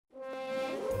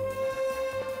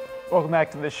Welcome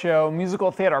back to the show.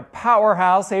 Musical theater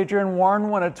powerhouse Adrienne Warren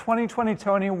won a 2020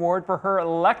 Tony Award for her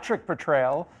electric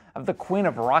portrayal of the Queen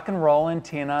of Rock and Roll in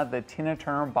Tina, the Tina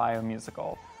Turner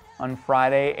biomusical. On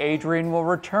Friday, Adrienne will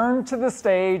return to the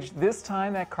stage, this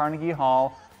time at Carnegie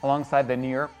Hall, alongside the New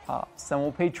York Pops, and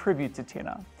will pay tribute to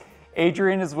Tina.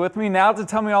 Adrienne is with me now to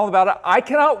tell me all about it. I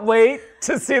cannot wait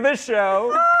to see the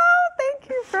show. Thank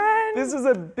you, friend. This is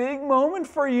a big moment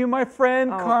for you, my friend.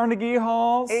 Carnegie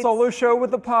Hall, solo show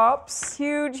with the Pops.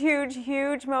 Huge, huge,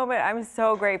 huge moment. I'm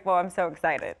so grateful. I'm so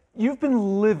excited. You've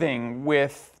been living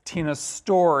with Tina's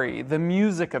story, the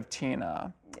music of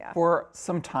Tina, for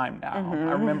some time now.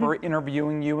 I remember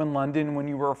interviewing you in London when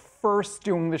you were first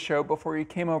doing the show before you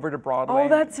came over to Broadway. Oh,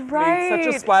 that's right. Made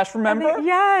such a splash, remember?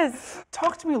 Yes.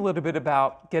 Talk to me a little bit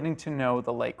about getting to know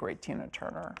the late, great Tina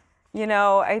Turner. You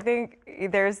know, I think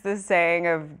there's this saying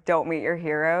of don't meet your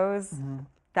heroes.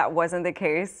 That wasn't the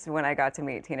case when I got to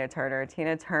meet Tina Turner.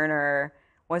 Tina Turner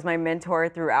was my mentor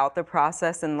throughout the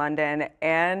process in London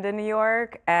and in New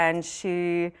York, and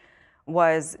she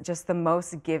was just the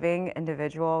most giving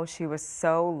individual. She was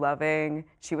so loving.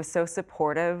 She was so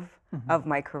supportive of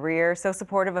my career, so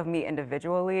supportive of me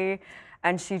individually.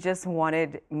 And she just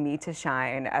wanted me to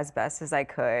shine as best as I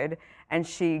could. And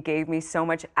she gave me so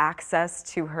much access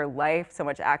to her life, so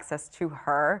much access to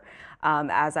her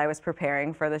as I was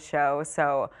preparing for the show.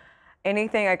 So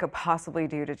anything I could possibly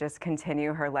do to just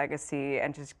continue her legacy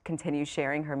and just continue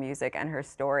sharing her music and her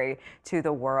story to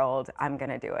the world, I'm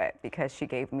gonna do it because she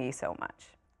gave me so much.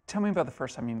 Tell me about the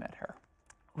first time you met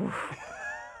her.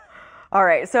 All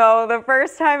right, so the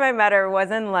first time I met her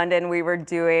was in London. We were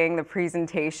doing the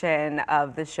presentation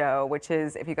of the show, which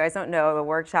is, if you guys don't know, the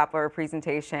workshop or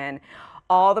presentation.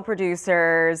 All the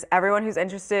producers, everyone who's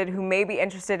interested, who may be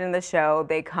interested in the show,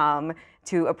 they come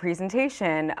to a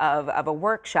presentation of a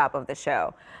workshop of the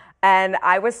show. And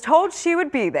I was told she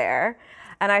would be there.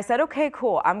 And I said, okay,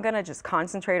 cool, I'm gonna just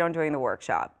concentrate on doing the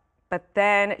workshop. But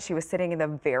then she was sitting in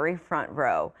the very front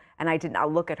row, and I did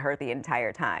not look at her the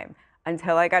entire time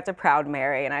until I got to Proud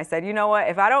Mary. And I said, you know what,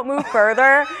 if I don't move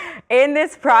further in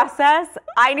this process,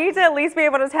 I need to at least be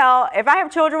able to tell, if I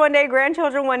have children one day,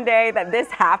 grandchildren one day, that this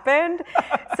happened.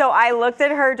 So I looked at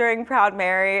her during Proud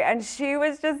Mary, and she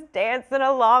was just dancing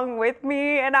along with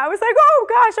me. And I was like, oh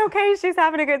gosh, okay, she's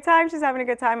having a good time. She's having a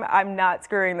good time. I'm not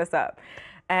screwing this up.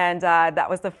 And that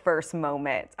was the first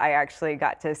moment I actually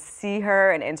got to see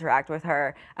her and interact with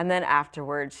her. And then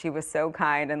afterwards, she was so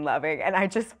kind and loving, and I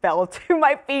just fell to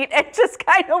my feet and just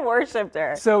kind of worshiped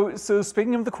her. So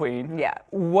speaking of the Queen,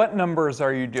 what numbers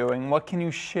are you doing? What can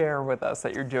you share with us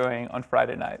that you're doing on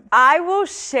Friday night? I will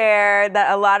share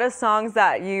that a lot of songs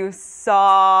that you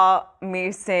saw me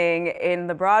sing in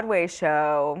the Broadway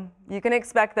show, you can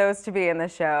expect those to be in the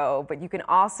show, but you can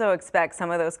also expect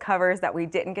some of those covers that we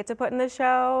didn't get to put in the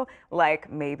show,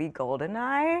 like maybe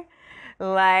Goldeneye,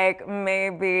 like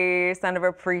maybe Son of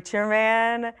a Preacher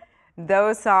Man.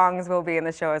 Those songs will be in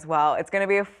the show as well. It's gonna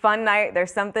be a fun night.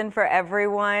 There's something for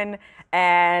everyone.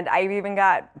 And I've even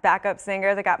got backup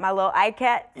singers. I got my little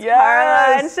iCat.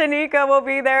 Carla and Shanika will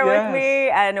be there with me.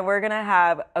 And we're gonna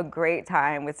have a great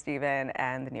time with Steven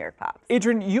and the New York Pops.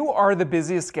 Adrienne, you are the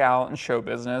busiest gal in show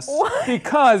business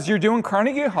because you're doing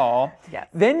Carnegie Hall.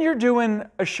 Then you're doing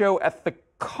a show at the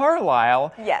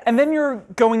Carlisle, and then you're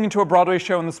going into a Broadway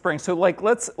show in the spring. So like,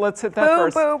 let's hit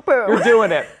that first. You're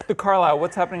doing it. The Carlisle.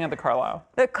 What's happening at the Carlisle?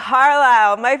 The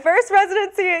Carlisle. My first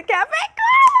residency at Cafe Carlisle.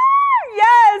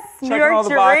 Yes, New York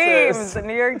dreams.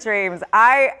 New York dreams.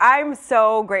 I'm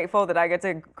so grateful that I get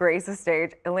to grace the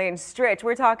stage. Elaine Stritch.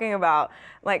 We're talking about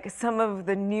like some of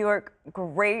the New York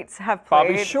greats have played.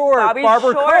 Bobby Short,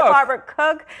 Barbara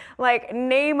Cook. Like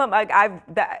name them. Like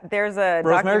there's a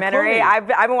documentary. I've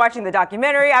been watching the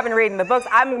documentary. I've been reading the books.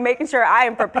 I'm making sure I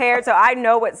am prepared so I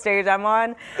know what stage I'm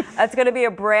on. It's going to be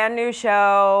a brand new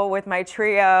show with my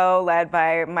trio led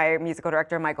by my musical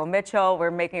director Michael Mitchell.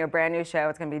 We're making a brand new show.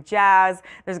 It's going to be jazz.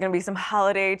 There's going to be some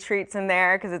holiday treats in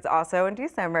there because it's also in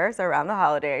December, so around the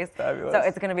holidays. Fabulous. So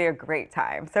it's going to be a great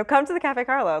time. So come to the Cafe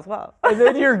Carlo as well. And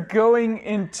then you're going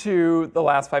into the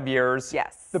last 5 years.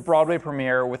 Yes. The Broadway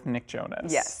premiere with Nick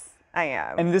Jonas. Yes, I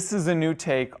am. And this is a new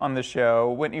take on the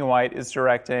show. Whitney White is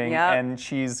directing, and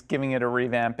she's giving it a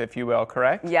revamp, if you will,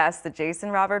 correct? Yes, the Jason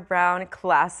Robert Brown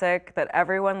classic that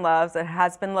everyone loves. It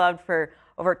has been loved for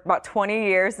over about 20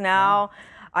 years now.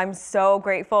 I'm so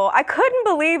grateful. I couldn't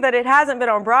believe that it hasn't been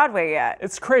on Broadway yet.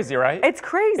 It's crazy, right? It's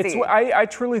crazy. I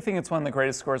truly think it's one of the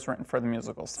greatest scores written for the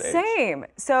musical stage. Same.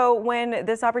 So when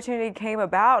this opportunity came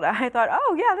about, I thought,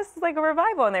 oh yeah, this is like a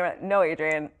revival. And they went, no,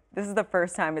 Adrienne, this is the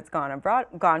first time it's gone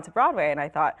to Broadway. And I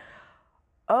thought,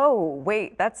 oh,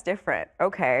 wait, that's different.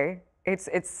 Okay.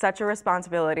 It's such a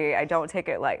responsibility. I don't take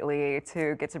it lightly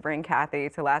to get to bring Kathy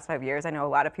to the last 5 years. I know a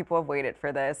lot of people have waited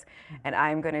for this, and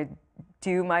I'm going to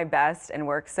do my best and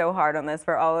work so hard on this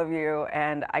for all of you,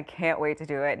 and I can't wait to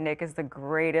do it. Nick is the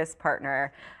greatest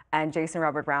partner, and Jason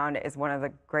Robert Brown is one of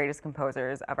the greatest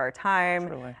composers of our time.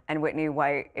 Truly. And Whitney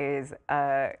White is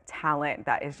a talent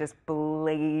that is just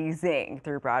blazing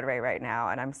through Broadway right now,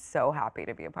 and I'm so happy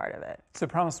to be a part of it. So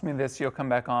promise me this, you'll come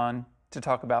back on to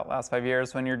talk about last 5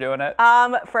 years when you're doing it?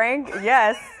 Frank,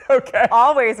 yes. Okay.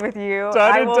 Always with you.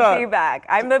 Done I and will done. be back.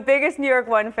 I'm the biggest New York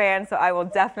One fan, so I will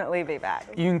definitely be back.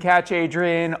 You can catch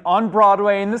Adrienne on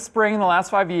Broadway in the spring in the last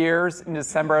 5 years, in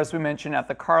December, as we mentioned, at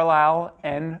the Carlisle,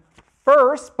 and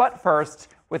first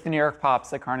with the New York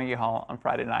Pops at Carnegie Hall on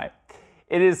Friday night.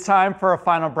 It is time for a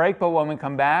final break, but when we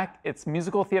come back, it's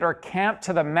musical theater camp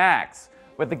to the max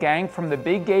with the gang from the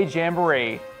Big Gay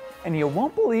Jamboree. And you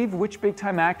won't believe which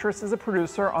big-time actress is a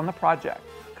producer on the project.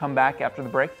 Come back after the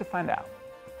break to find out.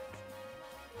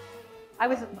 I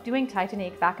was doing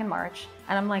Titanic back in March,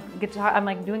 and I'm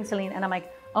like doing Celine, and I'm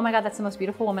like, oh my God, that's the most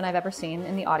beautiful woman I've ever seen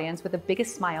in the audience with the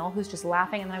biggest smile, who's just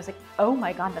laughing, and then I was like, oh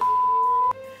my God, that's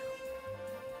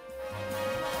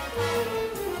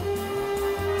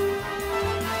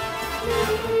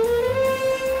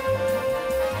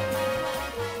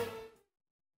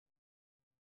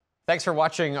Thanks for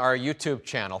watching our YouTube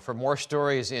channel. For more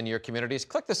stories in your communities,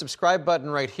 click the subscribe button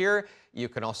right here. You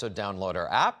can also download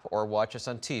our app or watch us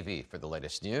on TV for the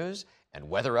latest news and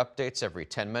weather updates every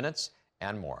 10 minutes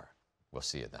and more. We'll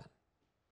see you then.